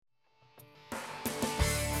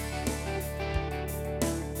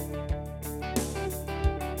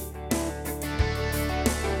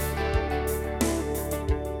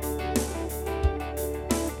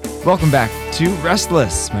Welcome back to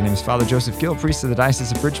Restless. My name is Father Joseph Gill, priest of the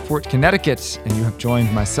Diocese of Bridgeport, Connecticut, and you have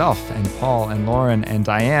joined myself and Paul and Lauren and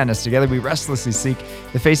Diane as together we restlessly seek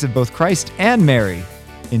the face of both Christ and Mary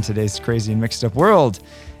in today's crazy and mixed up world.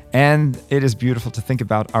 And it is beautiful to think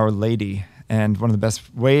about Our Lady. And one of the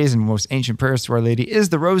best ways and most ancient prayers to Our Lady is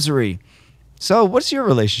the Rosary. So what's your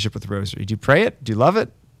relationship with the Rosary? Do you pray it? Do you love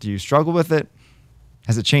it? Do you struggle with it?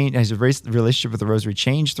 Has it changed? Has your relationship with the Rosary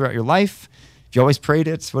changed throughout your life? Have you always prayed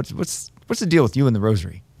it? What's the deal with you and the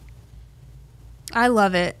Rosary? I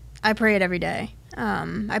love it. I pray it every day.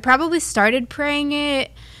 I probably started praying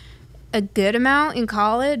it a good amount in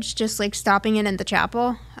college, just like stopping in at the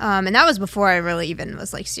chapel. And that was before I really even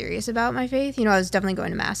was like serious about my faith. You know, I was definitely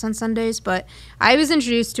going to Mass on Sundays, but I was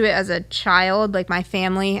introduced to it as a child, like my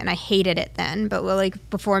family, and I hated it then. But like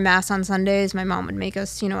before Mass on Sundays, my mom would make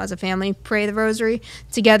us, you know, as a family, pray the Rosary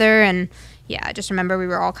together. And yeah, I just remember we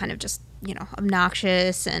were all kind of just, you know,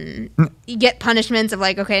 obnoxious, and you get punishments of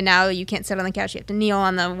like, okay, now you can't sit on the couch, you have to kneel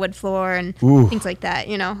on the wood floor and things like that,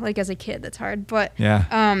 you know, like as a kid, that's hard. But yeah,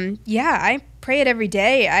 I pray it every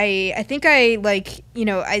day. I think I like, you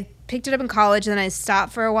know, I picked it up in college and then I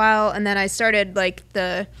stopped for a while, and then I started like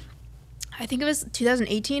I think it was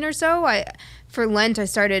 2018 or so. For Lent, I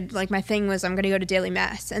started, like, my thing was I'm going to go to daily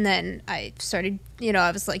Mass. And then I started, you know,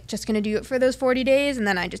 I was, like, just going to do it for those 40 days. And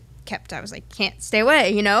then I just I was like, can't stay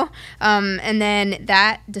away, you know? And then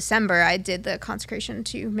that December, I did the consecration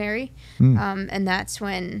to Mary. And that's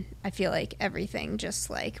when I feel like everything just,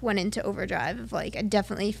 like, went into overdrive of, like, I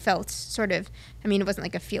definitely felt sort of, I mean, it wasn't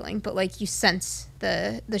like a feeling, but, like, you sense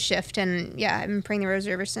the shift. And, yeah, I've been praying the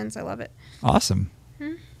Rosary ever since. I love it. Awesome.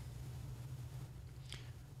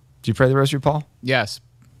 Do you pray the Rosary, Paul? Yes,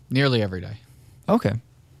 nearly every day. Okay.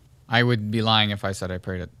 I would be lying if I said I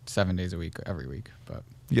prayed it 7 days a week, every week. But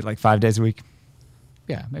you get like 5 days a week?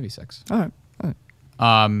 Yeah, maybe 6. All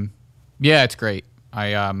right. Yeah, it's great.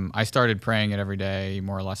 I started praying it every day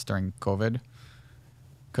more or less during COVID,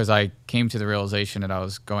 because I came to the realization that I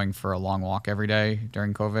was going for a long walk every day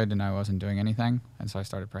during COVID and I wasn't doing anything. And so I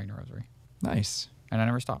started praying the Rosary. Nice. And I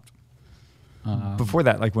never stopped. Before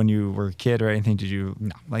that, like when you were a kid or anything, did you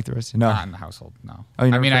like the Rosary? No. Not in the household, no. Oh,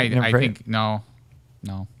 you never I think, no.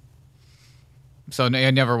 So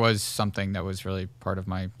it never was something that was really part of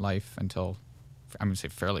my life until, I'm going to say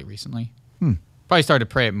fairly recently. Probably started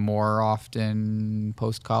to pray it more often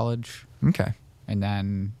post-college. Okay. And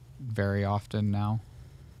then very often now.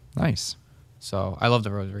 Nice. So I love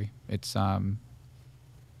the Rosary. It's, I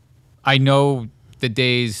know the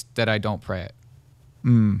days that I don't pray it.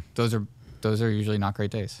 Those are usually not great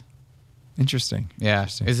days. Interesting. Yeah.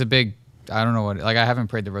 It's a big, I don't know what, like I haven't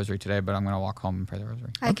prayed the Rosary today, but I'm going to walk home and pray the Rosary.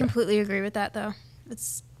 I completely agree with that, though.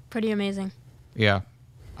 It's pretty amazing. Yeah.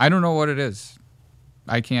 I don't know what it is.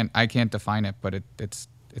 I can't define it, but it's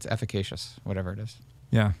efficacious, whatever it is.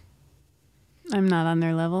 Yeah. I'm not on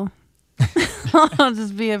their level. I'll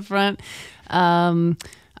just be upfront.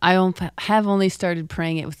 I have only started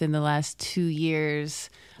praying it within the last 2 years.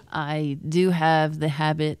 I do have the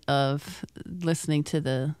habit of listening to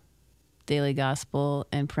the daily gospel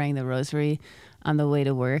and praying the Rosary on the way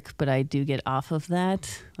to work, but I do get off of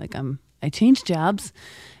that. Like I changed jobs,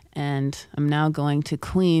 and I'm now going to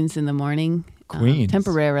Queens in the morning,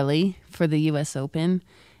 temporarily for the U.S. Open,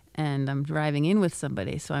 and I'm driving in with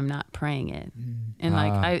somebody, so I'm not praying it.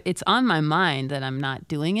 And it's on my mind that I'm not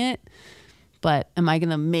doing it, but am I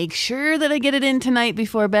gonna make sure that I get it in tonight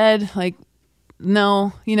before bed? Like,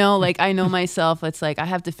 no, you know, like I know myself, it's like I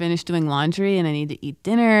have to finish doing laundry and I need to eat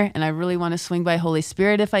dinner, and I really want to swing by Holy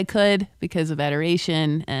Spirit if I could because of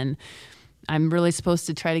adoration, and I'm really supposed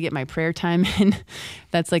to try to get my prayer time in.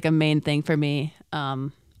 That's like a main thing for me.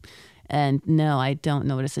 And no, I don't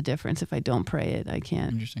notice a difference if I don't pray it. I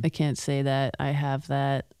can't say that I have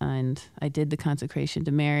that. And I did the consecration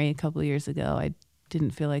to Mary a couple of years ago. I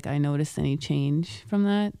didn't feel like I noticed any change from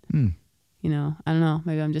that. You know, I don't know.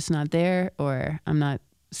 Maybe I'm just not there, or I'm not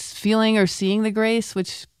feeling or seeing the grace,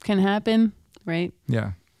 which can happen, right?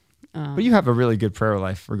 Yeah. But you have a really good prayer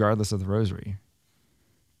life, regardless of the Rosary.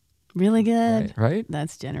 Really good. Right?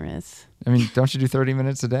 That's generous. I mean, don't you do 30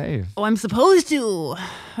 minutes a day? Oh, I'm supposed to.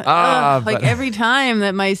 Like every time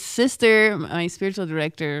that my sister, my spiritual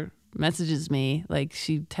director, messages me, like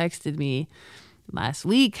she texted me last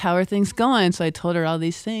week, how are things going? So I told her all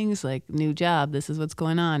these things, like new job, this is what's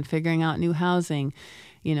going on, figuring out new housing,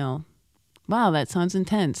 you know. Wow, that sounds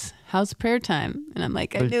intense. How's prayer time? And I'm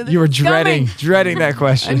like, I knew this. You were was dreading that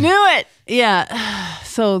question. I knew it. Yeah.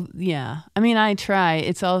 So, yeah. I mean, I try.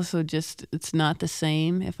 It's also just, it's not the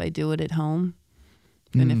same if I do it at home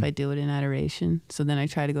than if I do it in adoration. So then I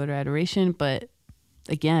try to go to adoration. But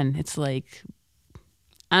again, it's like,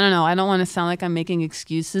 I don't know. I don't want to sound like I'm making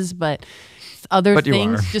excuses, but other But you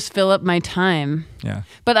things are. just fill up my time. Yeah.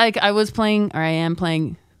 But I am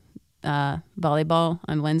playing volleyball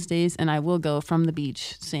on Wednesdays, and I will go from the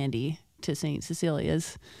beach, Sandy, to St.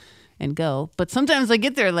 Cecilia's and go. But sometimes I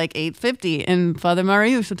get there like 8:50, and Father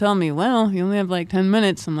Marius will tell me, well, you only have like 10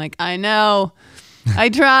 minutes. I'm like, I know. I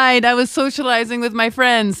tried. I was socializing with my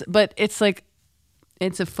friends, but it's like,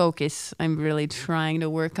 it's a focus I'm really trying to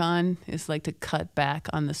work on. It's like to cut back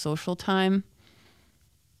on the social time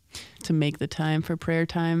to make the time for prayer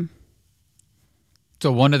time.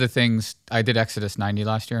 So one of the things I did Exodus 90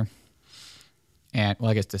 last year, and well,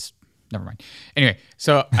 I guess this. Never mind. Anyway,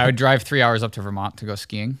 so I would drive 3 hours up to Vermont to go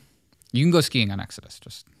skiing. You can go skiing on Exodus,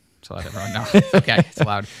 just to let everyone know. It's okay, it's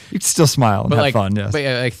allowed. You can still smile and But have like, fun, yes. but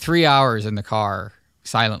yeah, like 3 hours in the car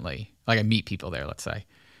silently, like I meet people there, let's say,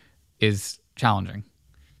 is challenging.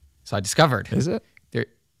 So I discovered Is it? there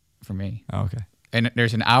for me. Oh, okay. And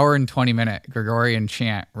there's an hour and 20-minute Gregorian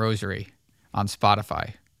chant rosary on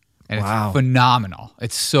Spotify. And Wow. it's phenomenal.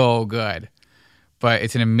 It's so good. But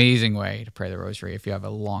it's an amazing way to pray the rosary if you have a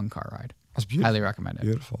long car ride. That's beautiful. Highly recommend it.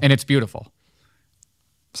 Beautiful. And it's beautiful.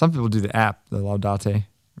 Some people do the app, the Laudate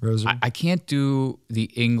Rosary. I can't do the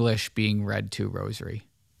English being read to rosary.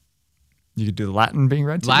 You could do the Latin being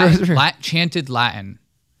read to the Latin, Rosary. chanted Latin,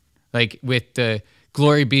 like with the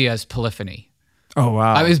Glory be as polyphony. Oh,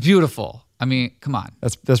 wow. It was beautiful. I mean, come on.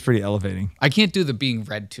 That's pretty elevating. I can't do the being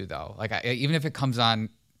read to though. Like even if it comes on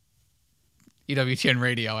EWTN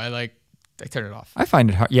radio, I turn it off. I find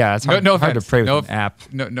it hard. Yeah, it's hard, no hard to offense. pray with No an app.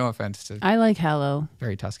 No offense to I like Hallow.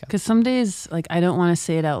 very Tuscan. Because some days, like, I don't want to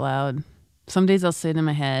say it out loud. Some days I'll say it in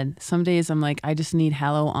my head. Some days I'm like, I just need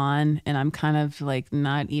Hallow on, and I'm kind of like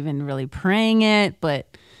not even really praying it,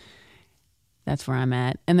 but that's where I'm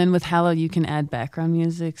at. And then with Hallow, you can add background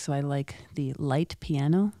music, so I like the light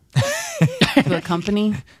piano to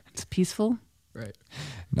accompany. It's peaceful. Right.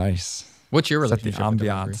 Nice. What's your Set the relationship with the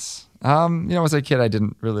rosary? ambiance. As a kid, I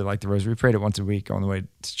didn't really like the rosary. We prayed it once a week on the way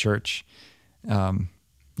to church.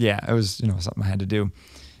 Yeah, it was, something I had to do.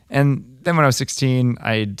 And then when I was 16,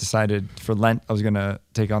 I decided for Lent, I was going to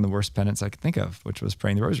take on the worst penance I could think of, which was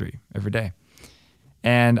praying the rosary every day.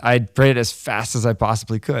 And I prayed it as fast as I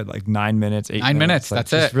possibly could, like 9 minutes, 8 minutes. 9 minutes, like,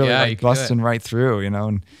 that's just it. really Yeah, you like can do busting right through,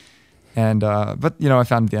 but I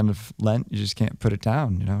found at the end of Lent, you just can't put it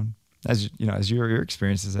down, as your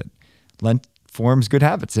experience is that Lent forms good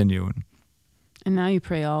habits in you. And now you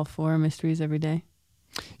pray all 4 mysteries every day.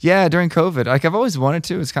 Yeah, during COVID, like I've always wanted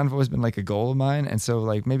to. It's kind of always been like a goal of mine. And so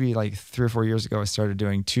like maybe like 3 or 4 years ago, I started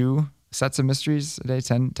doing 2 sets of mysteries a day,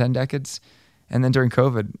 10 decades. And then during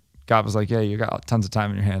COVID, God was like, yeah, you got tons of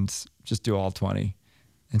time in your hands. Just do all 20.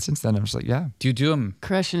 And since then, I'm just like, yeah. Do you do them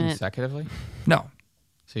Crushing it. consecutively? No.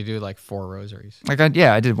 So you do like 4 rosaries. Like I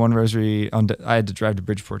did 1 rosary I had to drive to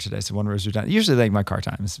Bridgeport today, so 1 rosary time. Usually like my car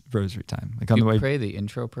time is rosary time. Like on Do the you way. pray the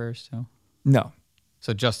intro prayers too? No.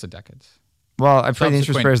 So just the decades. Well, I pray the interest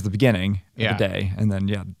Subsequent- prayers at the beginning Yeah. of the day, and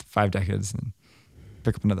then 5 decades, and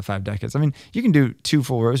pick up another 5 decades. I mean, you can do 2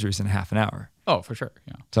 full rosaries in half an hour, Oh, for sure.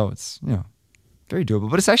 Yeah. so it's very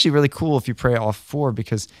doable. But it's actually really cool if you pray all 4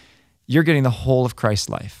 because you're getting the whole of Christ's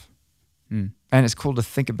life, and it's cool to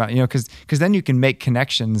think about, because then you can make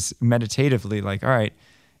connections meditatively. Like, all right,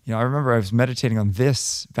 I remember I was meditating on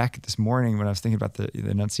this back this morning when I was thinking about the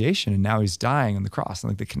Annunciation, and now he's dying on the cross,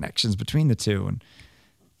 and like the connections between the two, and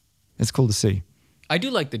it's cool to see. I do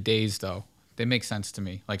like the days though. They make sense to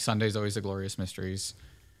me. Like Sunday's always the glorious mysteries.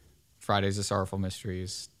 Friday's the sorrowful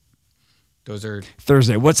mysteries. Those are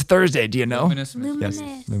Thursday. What's Thursday? Do you know? luminous mysteries.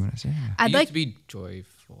 Yes, luminous. Yeah. It I'd used like to be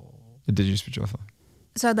joyful. Did you just be joyful?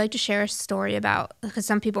 So I'd like to share a story about, because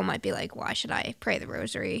some people might be like, why should I pray the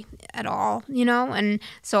rosary at all? And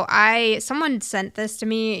so someone sent this to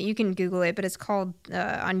me. You can Google it, but it's called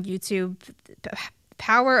on YouTube,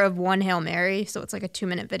 Power of One Hail Mary. So it's like a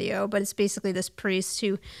 2-minute video, but it's basically this priest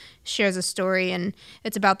who shares a story, and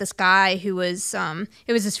it's about this guy who was,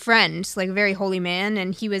 it was his friend, like a very holy man,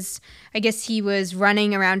 and he was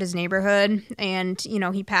running around his neighborhood, and,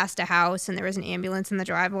 he passed a house, and there was an ambulance in the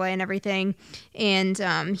driveway and everything, and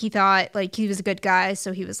he thought, like, he was a good guy,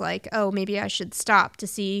 so he was like, oh, maybe I should stop to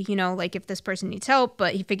see, like, if this person needs help,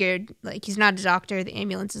 but he figured, like, he's not a doctor, the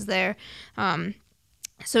ambulance is there,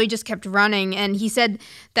 so he just kept running, and he said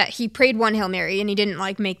that he prayed 1 Hail Mary, and he didn't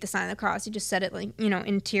like make the sign of the cross. He just said it like,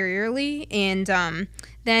 interiorly. And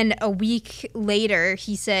then a week later,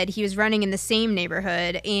 he said he was running in the same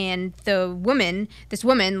neighborhood, and this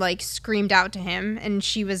woman like screamed out to him, and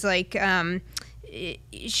she was like,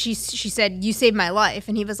 she said, "You saved my life,"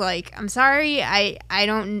 and he was like, "I'm sorry, I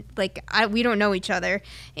don't we don't know each other,"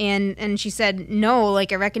 and she said, "No,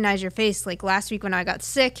 like I recognize your face. Like last week when I got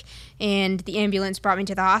sick and the ambulance brought me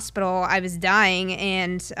to the hospital, I was dying,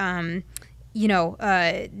 and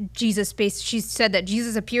she said that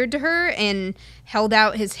Jesus appeared to her and held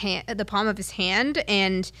out his hand, the palm of his hand,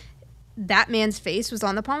 and that man's face was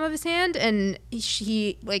on the palm of his hand, and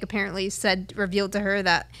she like apparently revealed to her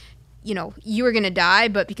that, you were going to die,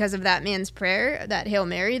 but because of that man's prayer, that Hail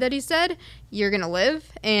Mary that he said, you're going to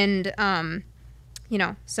live. And,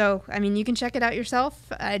 so, I mean, you can check it out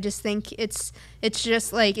yourself. I just think it's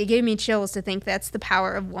just like, it gave me chills to think that's the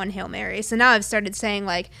power of one Hail Mary. So now I've started saying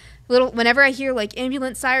like whenever I hear like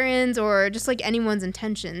ambulance sirens or just like anyone's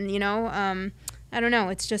intention, I don't know.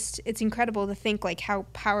 It's incredible to think like how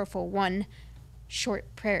powerful one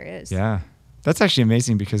short prayer is. Yeah. That's actually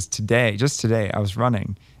amazing because just today, I was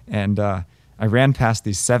running and I ran past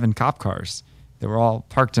these 7 cop cars that were all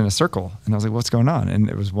parked in a circle. And I was like, what's going on? And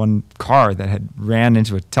there was one car that had ran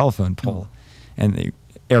into a telephone pole and the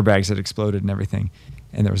airbags had exploded and everything.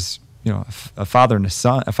 And there was, a father and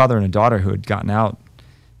a daughter who had gotten out,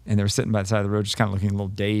 and they were sitting by the side of the road just kind of looking a little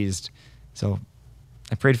dazed. So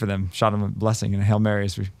I prayed for them, shot them a blessing and a Hail Mary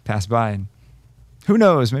as we passed by, and who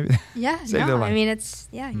knows, maybe yeah, save their life. I mean,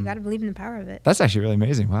 you got to believe in the power of it. That's actually really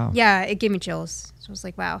amazing. Wow. Yeah, it gave me chills. So I was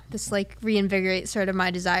like, wow, this like reinvigorates sort of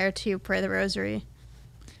my desire to pray the rosary.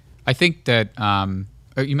 I think that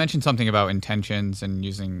you mentioned something about intentions and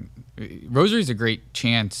using rosary is a great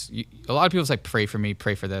chance. A lot of people say, pray for me,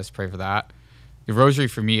 pray for this, pray for that. The rosary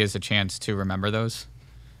for me is a chance to remember those,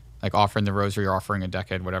 like offering the rosary or offering a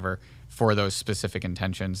decade, whatever, for those specific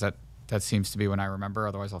intentions. That seems to be when I remember.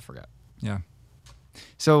 Otherwise, I'll forget. Yeah.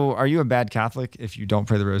 So are you a bad Catholic if you don't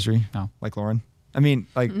pray the rosary? No. Like Lauren? I mean,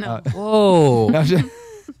 like... No. Whoa. No,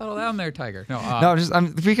 Settle down there, Tiger. No,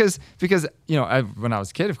 because when I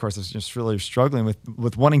was a kid, of course, I was just really struggling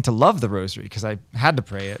with wanting to love the rosary because I had to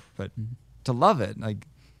pray it, but to love it, like,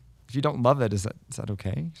 if you don't love it, is that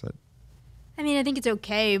okay? I mean, I think it's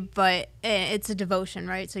okay, but it's a devotion,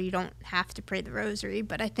 right? So you don't have to pray the rosary.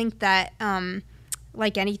 But I think that,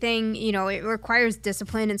 like anything, it requires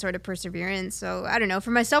discipline and sort of perseverance. So I don't know.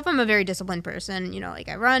 For myself, I'm a very disciplined person. Like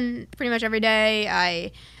I run pretty much every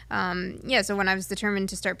day. So when I was determined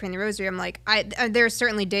to start praying the rosary, I'm like, there are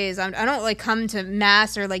certainly days I don't like come to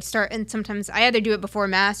mass or like start. And sometimes I either do it before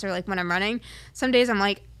mass or like when I'm running. Some days I'm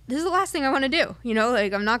like, this is the last thing I want to do.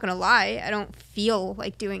 Like I'm not going to lie. I don't feel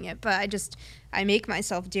like doing it, but I make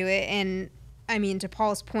myself do it. And I mean, to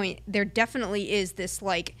Paul's point, there definitely is this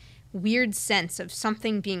like weird sense of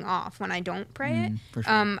something being off when I don't pray it. For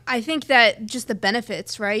sure. I think that just the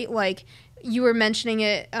benefits, right? Like you were mentioning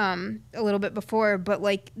it a little bit before, but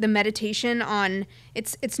like the meditation on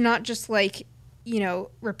it's not just like,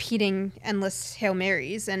 repeating endless Hail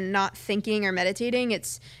Marys and not thinking or meditating.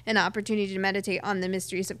 It's an opportunity to meditate on the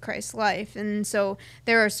mysteries of Christ's life. And so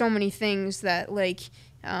there are so many things that like,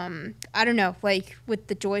 I don't know, like with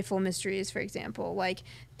the joyful mysteries, for example, like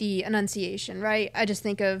the Annunciation, right? I just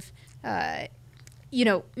think of,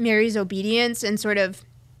 Mary's obedience and sort of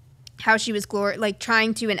how she was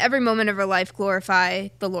trying to in every moment of her life glorify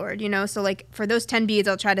the Lord, So like for those 10 beads,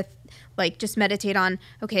 I'll try to like just meditate on,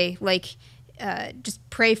 okay, like just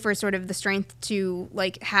pray for sort of the strength to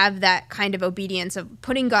like have that kind of obedience of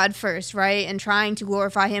putting God first, right? And trying to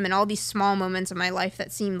glorify him in all these small moments of my life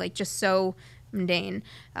that seemed like just so mundane.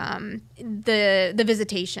 The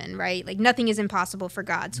visitation, right? Like nothing is impossible for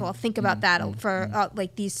God. So I'll think about that for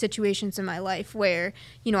like these situations in my life where,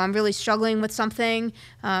 I'm really struggling with something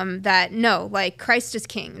like Christ is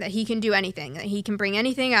king, that he can do anything, that he can bring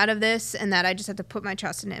anything out of this, and that I just have to put my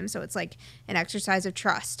trust in him. So it's like an exercise of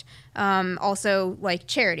trust. Also like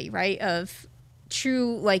charity, right? Of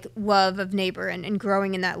true like love of neighbor and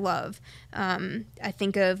growing in that love. I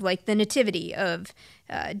think of like the nativity of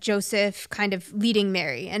Joseph kind of leading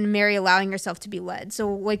Mary and Mary allowing herself to be led.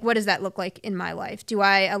 So like, what does that look like in my life? Do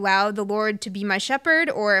I allow the Lord to be my shepherd,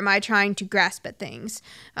 or am I trying to grasp at things?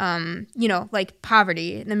 Like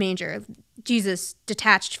poverty in the manger, Jesus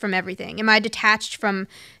detached from everything. Am I detached from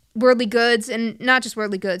worldly goods, and not just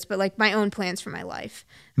worldly goods, but like my own plans for my life?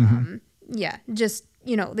 Like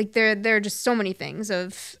there are just so many things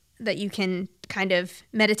that you can kind of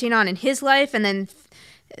meditate on in his life, and then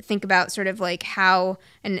think about sort of like how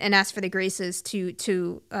and ask for the graces to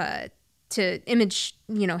image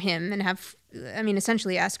him and have,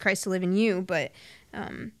 essentially ask Christ to live in you. But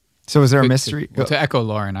so is there a mystery? To echo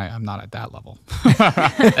Lauren, I'm not at that level.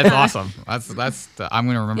 That's awesome. I'm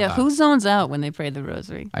going to remember that. Who zones out when they pray the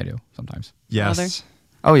rosary? I do sometimes. Yes. Father?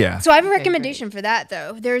 Oh yeah. So I have a recommendation for that,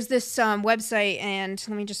 though. There's this website, and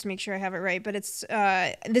let me just make sure I have it right. But it's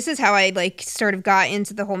this is how I like sort of got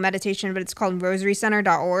into the whole meditation. But it's called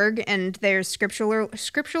rosarycenter.org, and there's scriptural.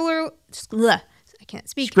 I can't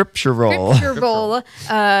speak. Scriptural.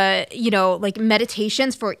 Like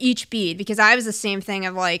meditations for each bead, because I was the same thing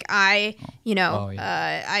of like I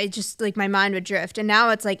just like my mind would drift, and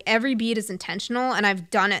now it's like every bead is intentional, and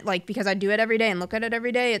I've done it like because I do it every day and look at it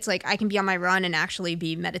every day. It's like I can be on my run and actually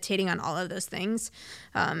be meditating on all of those things.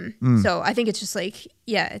 So I think it's just like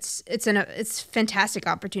it's a fantastic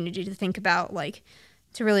opportunity to think about like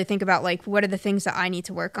to really think about like what are the things that I need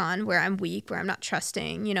to work on, where I'm weak, where I'm not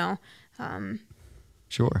trusting,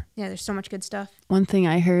 Sure. Yeah, there's so much good stuff. One thing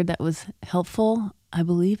I heard that was helpful, I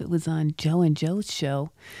believe it was on Joe and Joe's show.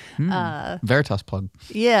 Veritas plug.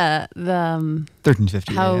 Yeah, the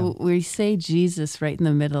 1350. how we say Jesus right in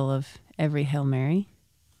the middle of every Hail Mary.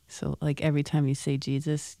 So like every time you say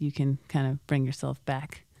Jesus, you can kind of bring yourself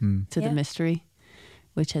back to the mystery,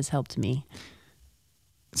 which has helped me.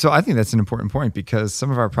 So I think that's an important point, because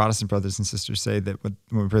some of our Protestant brothers and sisters say that when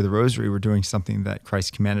we pray the rosary, we're doing something that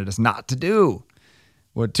Christ commanded us not to do.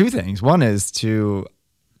 Well, two things. One is to,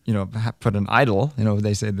 put an idol.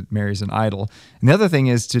 They say that Mary's an idol. And the other thing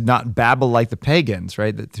is to not babble like the pagans,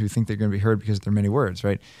 right? Who think they're going to be heard because there are many words,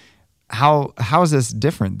 right? How is this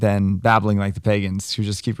different than babbling like the pagans who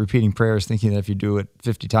just keep repeating prayers, thinking that if you do it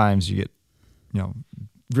 50 times, you get,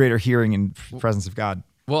 greater hearing and presence of God?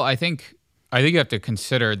 Well, I think you have to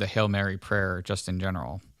consider the Hail Mary prayer just in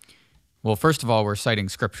general. Well, first of all, we're citing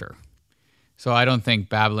Scripture. So I don't think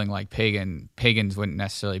babbling like pagans wouldn't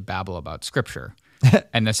necessarily babble about Scripture.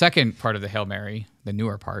 And the second part of the Hail Mary, the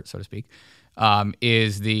newer part, so to speak,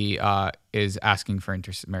 is asking for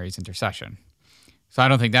Mary's intercession. So I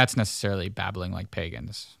don't think that's necessarily babbling like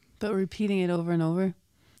pagans. But repeating it over and over?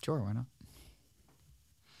 Sure, why not?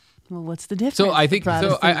 Well, what's the difference? So I think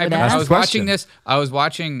I was watching this. I was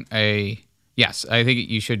watching yes, I think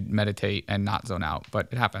you should meditate and not zone out, but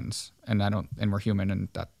it happens, and we're human, and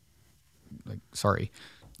that. Like, sorry,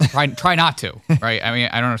 try not to, right? I mean,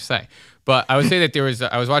 I don't know what to say, but I would say that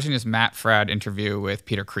I was watching this Matt Fradd interview with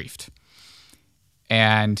Peter Kreeft,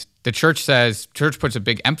 and the church puts a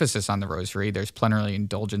big emphasis on the rosary. There's plenary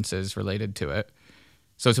indulgences related to it.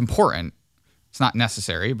 So it's important. It's not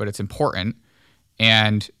necessary, but it's important.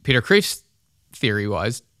 And Peter Kreeft's theory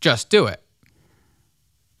was just do it.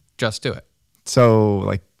 Just do it. So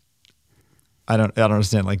like, I don't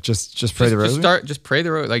understand. Like just pray the rosary. Just pray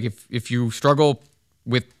the rosary. Like if you struggle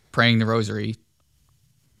with praying the rosary,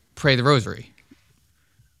 pray the rosary.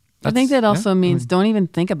 I think that also means don't even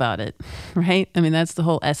think about it, right? I mean, that's the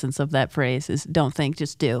whole essence of that phrase is don't think,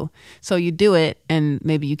 just do. So you do it, and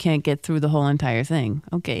maybe you can't get through the whole entire thing.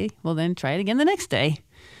 Okay, well then try it again the next day.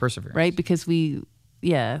 Perseverance. Right? Because when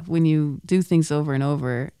you do things over and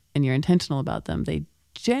over and you're intentional about them, they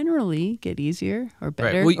generally get easier or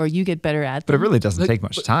better, or you get better at them. But it really doesn't take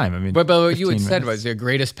much time. I mean, but what you had said was the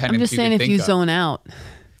greatest penance. I'm just saying, if you zone out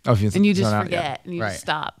and you just forget and you just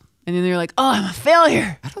stop, and then you're like, "Oh, I'm a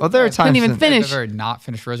failure." Well, there are times couldn't even finish. I've never not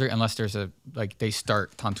finished rosary unless there's they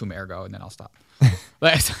start tantum ergo, and then I'll stop.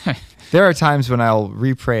 There are times when I'll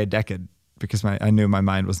repray a decade because I knew my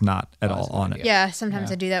mind was not at all on it. Yeah,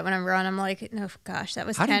 sometimes I do that when I'm running. I'm like, no, gosh, that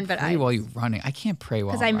was 10. How do you pray while you're running? I can't pray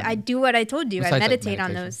while I'm running. Because I do what I told you. Besides, I meditate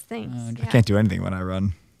on those things. I can't do anything when I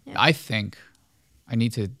run. Yeah. I think I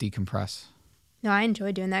need to decompress. No, I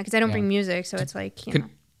enjoy doing that because I don't bring music, so it's like,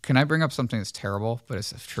 Can I bring up something that's terrible, but it's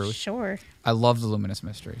the truth? Sure. I love the Luminous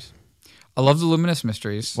Mysteries. I love the Luminous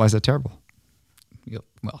Mysteries. Why is that terrible?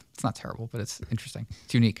 Well, it's not terrible, but it's interesting.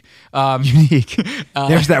 It's unique. Unique.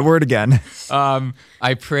 There's that word again.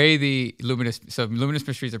 I pray the Luminous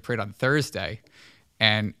Mysteries are prayed on Thursday,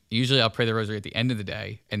 and usually I'll pray the rosary at the end of the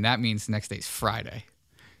day, and that means the next day is Friday.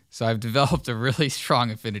 So I've developed a really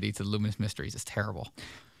strong affinity to the Luminous Mysteries. It's terrible.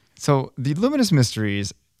 So the Luminous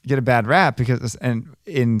Mysteries get a bad rap because, and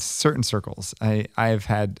in certain circles, I've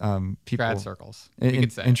had people Trad circles. In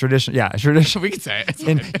tradition, tradition. We could say it.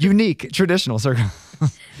 In unique traditional circles.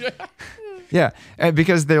 Yeah, and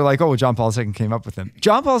because they're like, oh, John Paul II came up with them.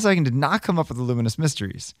 John Paul II did not come up with the Luminous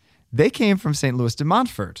Mysteries. They came from St. Louis de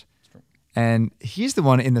Montfort. And he's the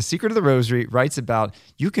one in The Secret of the Rosary writes about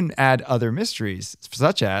you can add other mysteries,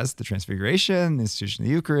 such as the Transfiguration, the institution of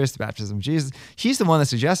the Eucharist, the baptism of Jesus. He's the one that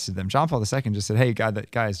suggested them. John Paul II just said, hey,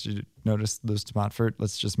 guys, did you notice Louis de Montfort?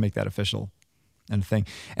 Let's just make that official and a thing.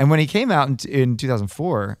 And when he came out in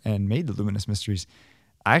 2004 and made the Luminous Mysteries,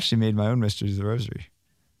 I actually made my own Mysteries of the Rosary.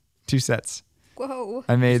 2 sets. Whoa.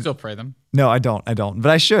 You still pray them? No, I don't. But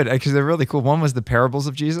I should, because they're really cool. One was the parables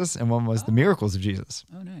of Jesus and one was the miracles of Jesus.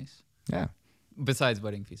 Oh, nice. Yeah. Besides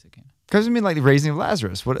wedding feast of Cana. Because I mean, like the raising of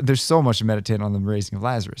Lazarus. There's so much to meditate on the raising of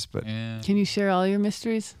Lazarus, but Yeah. Can you share all your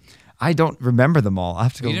mysteries? I don't remember them all. I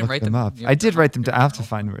have to go You didn't look write them them? up. You I have did to write them down. I have to journal?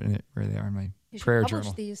 find where they are in my You should prayer publish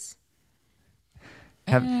journal. these.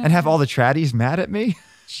 And have all the traddies mad at me.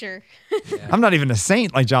 Sure. Yeah. I'm not even a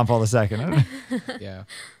saint like John Paul II. I don't- Yeah.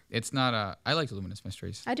 It's not I like luminous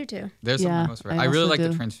mysteries. I do too. There's some of Yeah, the most I I really also like the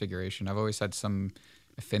do. Transfiguration. I've always had some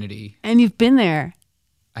affinity. And you've been there,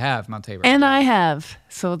 I have Mount Tabor. and I have.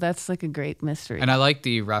 So that's like a great mystery And I like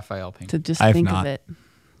the Raphael painting. to just I have think not. of it.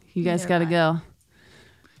 You guys Neither got to have go.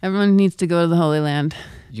 Everyone needs to go to the Holy Land.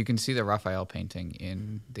 You can see the Raphael painting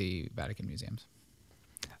in the Vatican museums.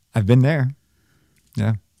 I've been there.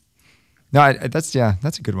 Yeah. No, that's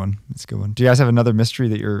a good one. That's a good one. Do you guys have another mystery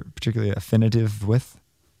that you're particularly affinitive with?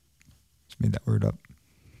 Just made that word up.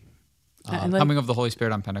 I like- Coming of the Holy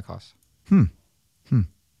Spirit on Pentecost.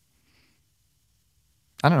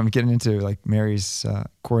 I don't know. I'm getting into like Mary's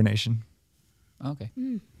coronation. Okay.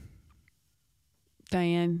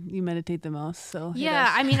 Diane, you meditate the most, so hit Yeah, us.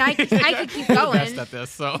 I mean, I could keep going. Best at this.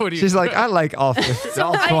 So what do you She's like, I like all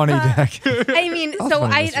 20 deck. I mean, I'll so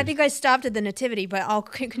find I this one. think I stopped at the nativity, but I'll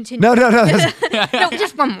continue. No. That's, No,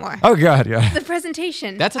 just one more. oh God, yeah. The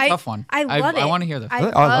presentation. That's a tough one. I love it. I wanna hear this. I I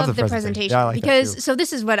love love the the presentation. presentation Yeah, I like that because too. so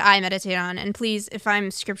this is what I meditate on. And please, if I'm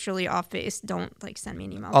scripturally off base, don't like send me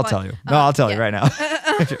an email. I'll But, tell you. No, I'll tell you yeah. right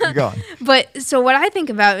now. Go on. But so what I think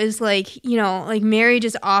about is like, like Mary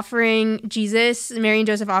just offering Mary and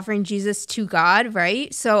Joseph offering Jesus to God,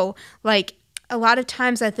 right? So like a lot of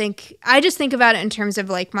times I just think about it in terms of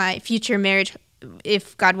like my future marriage,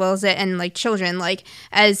 if God wills it, and like children, like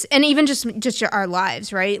and even just our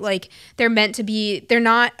lives, right? Like they're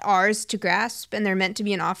not ours to grasp, and they're meant to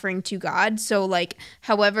be an offering to God. So like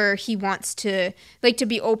however he wants to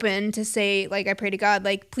be open to say, like, I pray to God,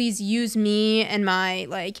 like, please use me and my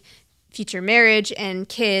like future marriage and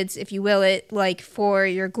kids, if you will it, like for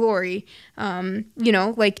your glory.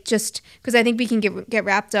 Like just because I think we can get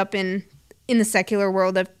wrapped up in the secular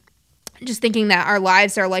world of just thinking that our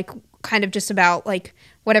lives are like kind of just about like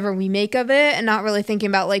whatever we make of it, and not really thinking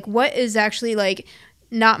about like what is actually like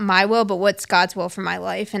not my will, but what's God's will for my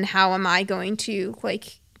life, and how am I going to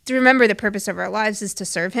remember the purpose of our lives is to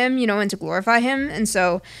serve him, and to glorify him. And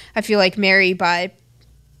so I feel like Mary, by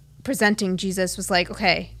presenting Jesus, was like,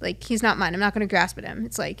 okay, like he's not mine, I'm not going to grasp at him.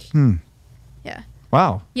 It's like yeah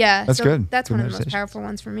Wow. That's so good. That's Good one of the most meditations. powerful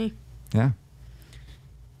ones for me. Yeah.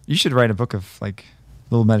 You should write a book of like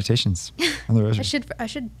little meditations on the rosary. I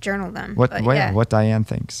should journal them. What but what Diane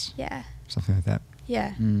thinks. yeah Something like that.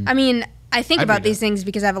 Yeah. I mean, I think I'd about read these it. things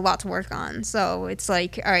because I have a lot to work on. So it's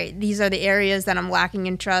like, all right, these are the areas that I'm lacking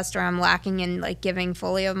in trust, or I'm lacking in like giving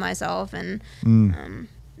fully of myself. And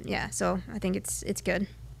yeah, so I think it's good.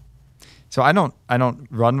 So I don't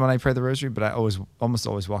run when I pray the rosary, but I almost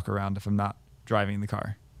always walk around if I'm not driving the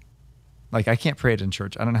car. Like I can't pray it in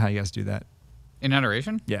church. I don't know how you guys do that. In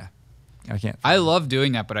adoration? Yeah. I can't. I love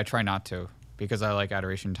doing that, but I try not to because I like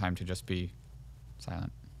adoration time to just be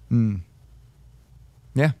silent.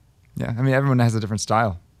 Yeah. Yeah. I mean, everyone has a different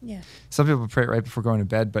style. Yeah. Some people pray it right before going to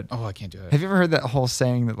bed, but Oh, I can't do it. have you ever heard that whole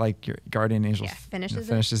saying that like your guardian angel Yeah, finishes it?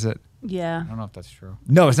 finishes it? Yeah. I don't know if that's true.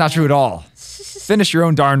 No, it's not true at all. Finish your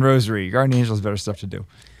own darn rosary. Your guardian angel has better stuff to do.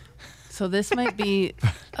 So this might be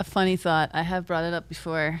a funny thought. I have brought it up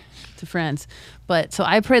before to friends. But so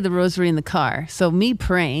I pray the rosary in the car. So me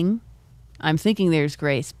praying, I'm thinking there's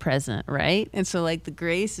grace present, right? And so like the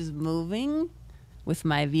grace is moving with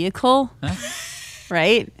my vehicle,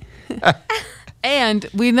 right? And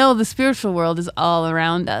we know the spiritual world is all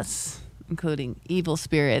around us, including evil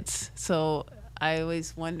spirits. So I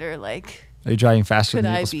always wonder, like, Are you driving faster Could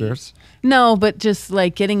than I evil be? spirits? no, but just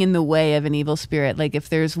like getting in the way of an evil spirit. Like if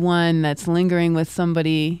there's one that's lingering with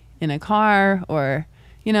somebody in a car, or,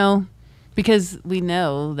 because we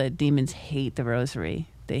know that demons hate the rosary.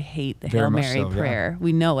 They hate the Very Hail much Mary so, yeah. prayer.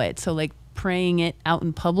 We know it. So like praying it out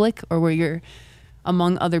in public, or where you're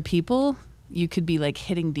among other people, you could be like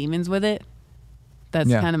hitting demons with it. That's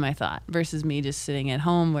Yeah. kind of my thought, versus me just sitting at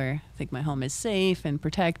home where I think my home is safe and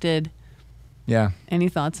protected. Yeah. Any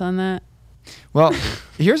thoughts on that? Well,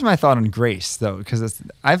 here's my thought on grace, though, because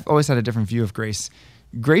I've always had a different view of grace.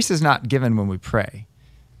 Grace is not given when we pray,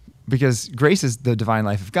 because grace is the divine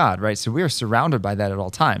life of God, right? So we are surrounded by that at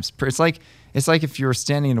all times. It's like if you're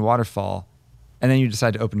standing in a waterfall and then you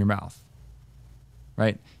decide to open your mouth,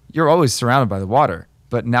 right? You're always surrounded by the water,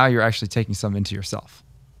 but now you're actually taking some into yourself.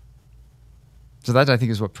 So that, I think,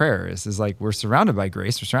 is what prayer is like we're surrounded by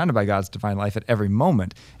grace. We're surrounded by God's divine life at every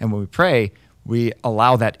moment. And when we pray, we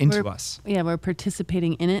allow that into us. Yeah, we're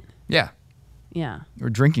participating in it. Yeah. Yeah. We're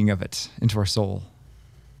drinking of it into our soul.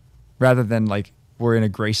 rather than like we're in a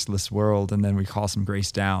graceless world and then we call some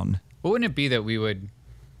grace down. Well, wouldn't it be that we would,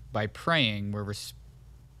 by praying, we're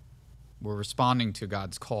responding to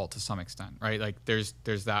God's call to some extent, right? Like there's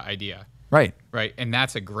that idea, Right. right? And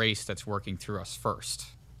that's a grace that's working through us first.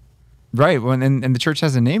 Right. And the church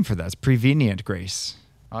has a name for that. It's prevenient grace.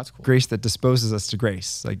 Oh, that's cool. Grace that disposes us to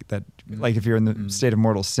grace. Like that, like if you're in the state of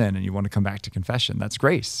mortal sin and you want to come back to confession, that's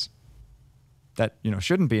grace. That,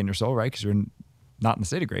 shouldn't be in your soul, right? Because you're not in the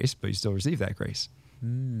state of grace, but you still receive that grace.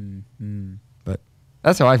 But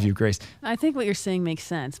that's how I view grace. I think what you're saying makes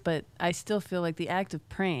sense, but I still feel like the act of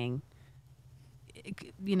praying,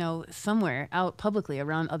 somewhere out publicly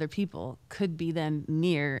around other people could be then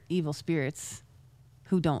near evil spirits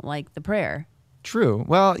who don't like the prayer. True.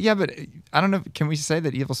 Well, yeah, but I don't know. Can we say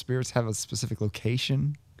that evil spirits have a specific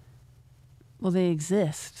location? Well, they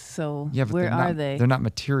exist, so Yeah, but where are they? They're not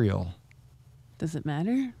material. Does it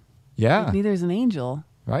matter? Yeah. Like, neither is an angel.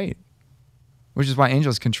 Right. Which is why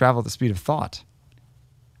angels can travel at the speed of thought.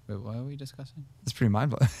 Wait, what are we discussing? That's pretty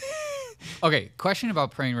mind-blowing. Okay, question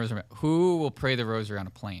about praying rosary. Who will pray the rosary on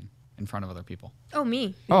a plane in front of other people? Oh,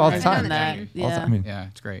 me. Oh, all the I've time. done that. train. All the Yeah. time. I mean, Yeah,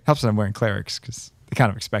 it's great. helps that I'm wearing clerics because they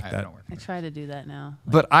kind of expect that. don't work for I me. try to do that now.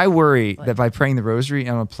 But I worry Like- that by praying the rosary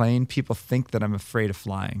on a plane, people think that I'm afraid of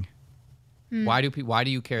flying Why do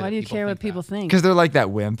you care? Why do you care what people think? because they're like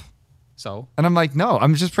that wimp. So And I'm like, no,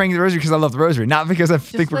 I'm just praying the rosary because I love the rosary, not because I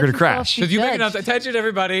think we're let going to yourself crash. be- did you make judged. enough attention,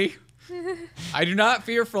 everybody? I do not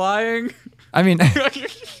fear flying. I mean,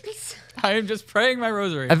 I am just praying my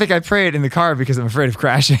rosary. I think I pray it in the car because I'm afraid of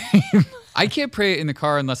crashing. I can't pray it in the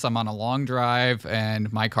car unless I'm on a long drive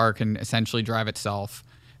and my car can essentially drive itself,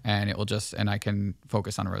 and I can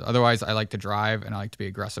focus on a road. Otherwise, I like to drive and I like to be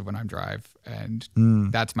aggressive when I drive, and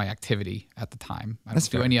that's my activity at the time. I That's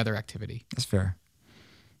don't do fair. any other activity. That's fair.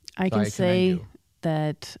 I So can I commend say you.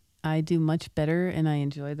 that I do much better and I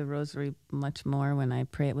enjoy the rosary much more when I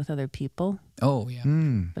pray it with other people, Oh yeah.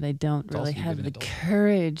 but I don't It's really also you have live the an adult.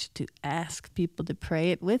 courage to ask people to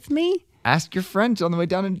pray it with me. Ask your friends on the way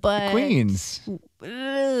down in But Queens.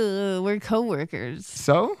 we're coworkers.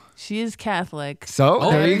 So? She is Catholic. So?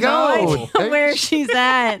 Oh, there you no go. idea There- Where she's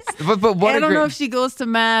at. But what I a don't great- know if she goes to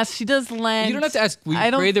mass. She does Lent. You don't have to ask. Will I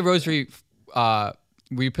you don't- pray the rosary?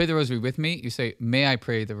 Will you pray the rosary with me? You say, "May I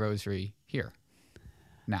pray the rosary here,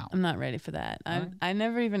 now?" I'm not ready for that. I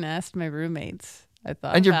never even asked my roommates. I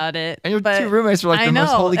thought And your- about it. and your but two roommates were like I the know,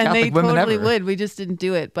 most holy and Catholic they women totally ever. would. We just didn't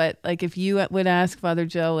do it. But like, if you would ask Father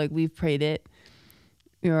Joe, like we've prayed it,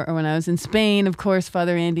 or when I was in Spain, of course,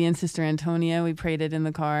 Father Andy and Sister Antonia, we prayed it in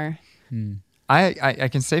the car. I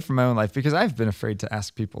can say from my own life, because I've been afraid to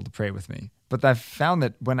ask people to pray with me, but I've found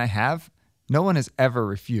that when I have, no one has ever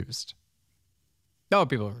refused. No,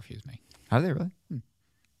 people refuse me. Have they really?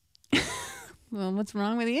 Well, what's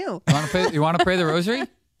wrong with you? You want to pray the rosary?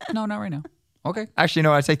 No, not right now. Okay. Actually,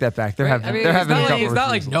 no, I take that back. There have been, there have been a couple It's not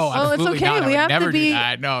like refusals. no. Oh, it's absolutely okay. Not. I We would have never to do be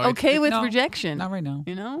that. No, okay with no, rejection. Not right now.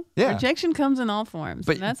 You know, Yeah. rejection comes in all forms,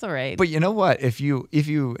 But- and that's all right. But you know what? If you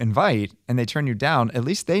invite and they turn you down, at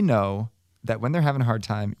least they know that when they're having a hard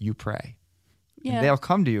time, you pray. And yeah, they'll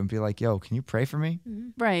come to you and be like, "Yo, can you pray for me?"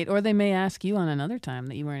 right. Or they may ask you on another time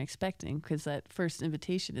that you weren't expecting, because that first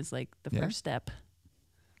invitation is like the Yeah. first step.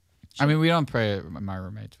 I mean, we don't pray. My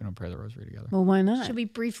roommates, we don't pray the rosary together. Well, why not? Should we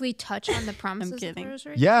briefly touch on the promises of kidding. the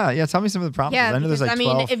rosary? Yeah. Tell me some of the promises. Yeah, I know because there's like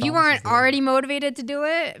 12 if you promises weren't there. already motivated to do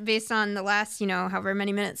it based on the last, however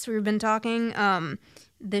many minutes we've been talking,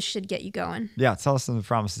 this should get you going. Yeah, tell us some of the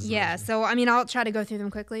promises. of the Yeah, rosary. so I'll try to go through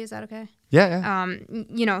them quickly. Is that okay?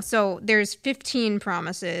 Yeah. So there's 15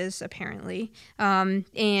 promises apparently, and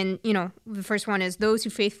the first one is those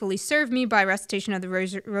who faithfully serve me by recitation of the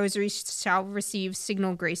rosary shall receive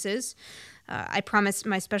signal graces. I promise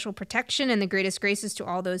my special protection and the greatest graces to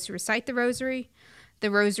all those who recite the rosary.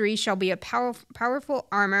 The rosary shall be a powerful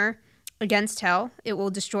armor against hell. It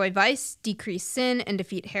will destroy vice, decrease sin, and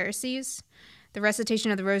defeat heresies. The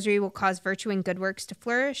recitation of the rosary will cause virtue and good works to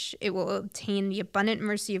flourish. It will obtain the abundant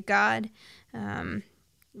mercy of God.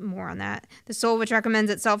 More on that. The soul which recommends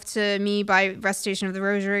itself to me by recitation of the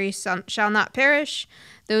rosary shall not perish.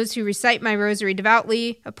 Those who recite my rosary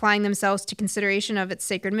devoutly, applying themselves to consideration of its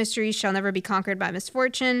sacred mysteries, shall never be conquered by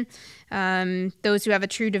misfortune. Those who have a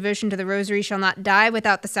true devotion to the rosary shall not die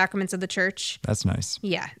without the sacraments of the church. That's nice.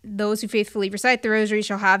 Yeah, those who faithfully recite the rosary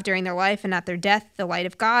shall have during their life and at their death the light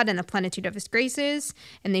of God and the plenitude of his graces,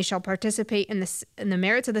 and they shall participate in the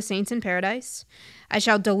merits of the saints in paradise. I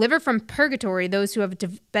shall deliver from purgatory those who have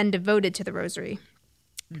been devoted to the rosary.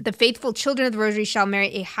 The faithful children of the rosary shall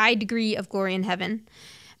merit a high degree of glory in heaven.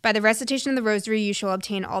 By the recitation of the rosary you shall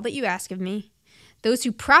obtain all that you ask of me. Those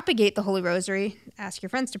who propagate the Holy Rosary, ask your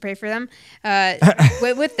friends to pray for them,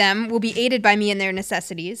 with them will be aided by me in their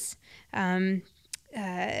necessities. I've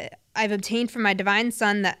obtained from my divine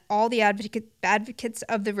Son that all the advocates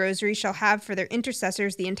of the Rosary shall have for their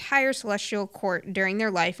intercessors the entire celestial court during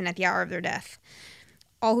their life and at the hour of their death.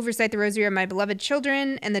 All who recite the Rosary are my beloved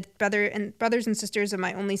children and the brothers and sisters of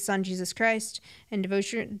my only Son, Jesus Christ, and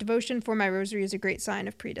devotion for my Rosary is a great sign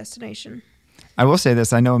of predestination. I will say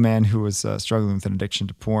this. I know a man who was struggling with an addiction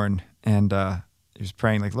to porn, and he was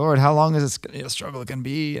praying like, Lord, how long is this struggle going to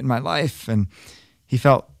be in my life? And he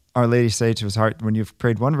felt Our Lady say to his heart, when you've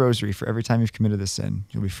prayed one rosary for every time you've committed this sin,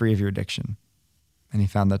 you'll be free of your addiction. And he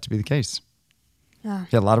found that to be the case. Yeah.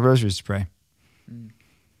 He had a lot of rosaries to pray.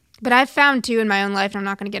 But I've found, too, in my own life, and I'm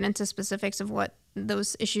not going to get into specifics of what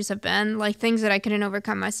those issues have been, like things that I couldn't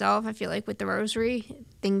overcome myself. I feel like with the rosary,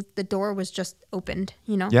 the door was just opened,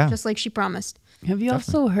 just like she promised. Have you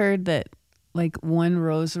also heard that, like, one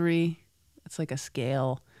rosary, it's like a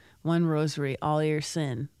scale, one rosary, all your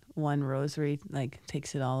sin, one rosary, like,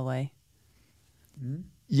 takes it all away?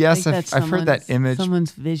 Yes, like I've heard that image.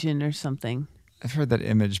 Someone's vision or something. I've heard that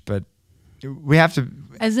image, but we have to...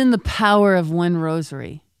 As in the power of one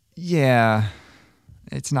rosary. Yeah,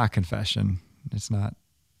 it's not confession. It's not,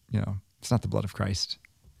 it's not the blood of Christ.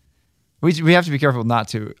 We have to be careful not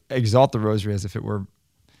to exalt the rosary as if it were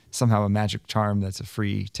somehow a magic charm that's a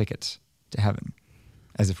free ticket to heaven,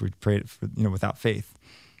 as if we prayed it without faith.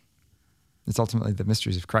 It's ultimately the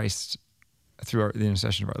mysteries of Christ through the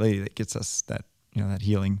intercession of Our Lady that gets us that, that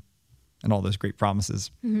healing and all those great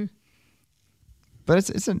promises. Mm-hmm. But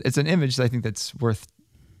it's an image that I think that's worth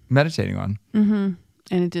meditating on. Mm-hmm.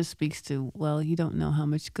 And it just speaks to, you don't know how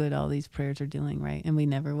much good all these prayers are doing, right? And we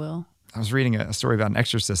never will. I was reading a story about an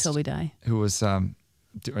exorcist till we die, who was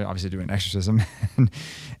obviously doing an exorcism,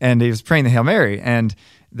 and he was praying the Hail Mary, and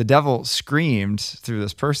the devil screamed through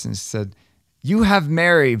this person. He said, "You have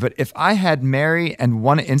Mary, but if I had Mary and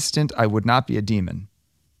one instant, I would not be a demon."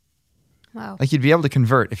 Wow. Like he'd be able to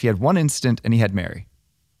convert if he had one instant and he had Mary.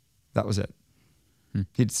 That was it.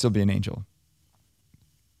 He'd still be an angel.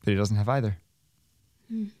 But he doesn't have either.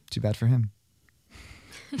 Too bad for him.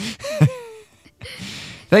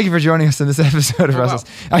 Thank you for joining us in this episode of Restless.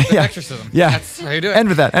 Exorcism. Yeah. That's how you do it. End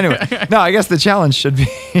with that. Anyway, no, I guess the challenge should be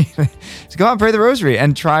to go out and pray the rosary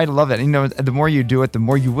and try to love it. The more you do it, the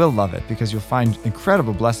more you will love it, because you'll find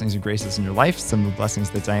incredible blessings and graces in your life. Some of the blessings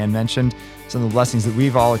that Diane mentioned, some of the blessings that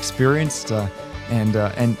we've all experienced.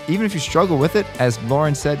 And even if you struggle with it, as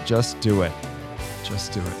Lauren said, just do it.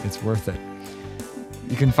 Just do it. It's worth it.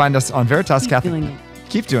 You can find us on Veritas Catholic.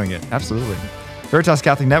 Keep doing it. Absolutely. Veritas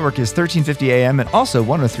Catholic Network is 1350 AM and also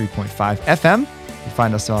 103.5 FM. You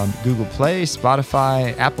find us on Google Play,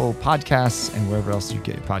 Spotify, Apple Podcasts, and wherever else you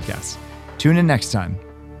get your podcasts. Tune in next time.